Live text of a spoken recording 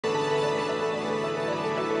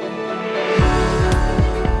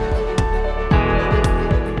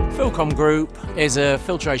Filcom Group is a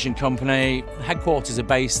filtration company. Headquarters are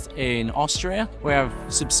based in Austria. We have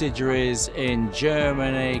subsidiaries in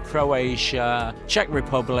Germany, Croatia, Czech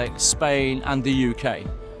Republic, Spain and the UK.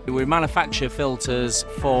 We manufacture filters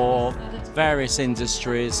for various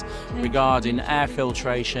industries regarding air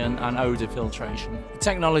filtration and odour filtration. The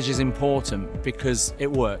technology is important because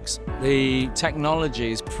it works. The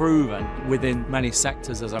technology is proven within many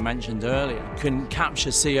sectors, as I mentioned earlier, can capture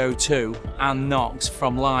CO2 and NOx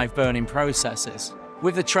from live burning processes.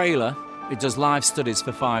 With the trailer, it does live studies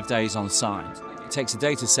for 5 days on site. It takes a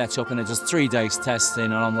data set up and it does 3 days testing,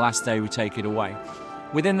 and on the last day we take it away.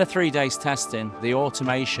 Within the 3 days testing, the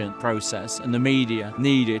automation process and the media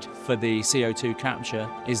needed for the CO2 capture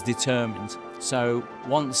is determined. So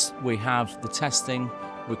once we have the testing,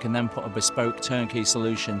 we can then put a bespoke turnkey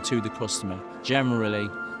solution to the customer. Generally,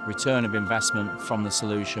 return of investment from the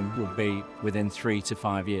solution would be within 3 to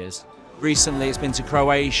 5 years. Recently it's been to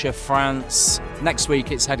Croatia, France. Next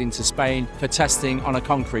week it's heading to Spain for testing on a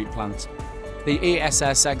concrete plant. The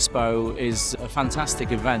ESS Expo is a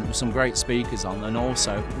fantastic event with some great speakers on, and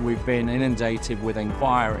also we've been inundated with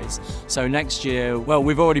inquiries. So next year, well,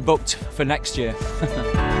 we've already booked for next year.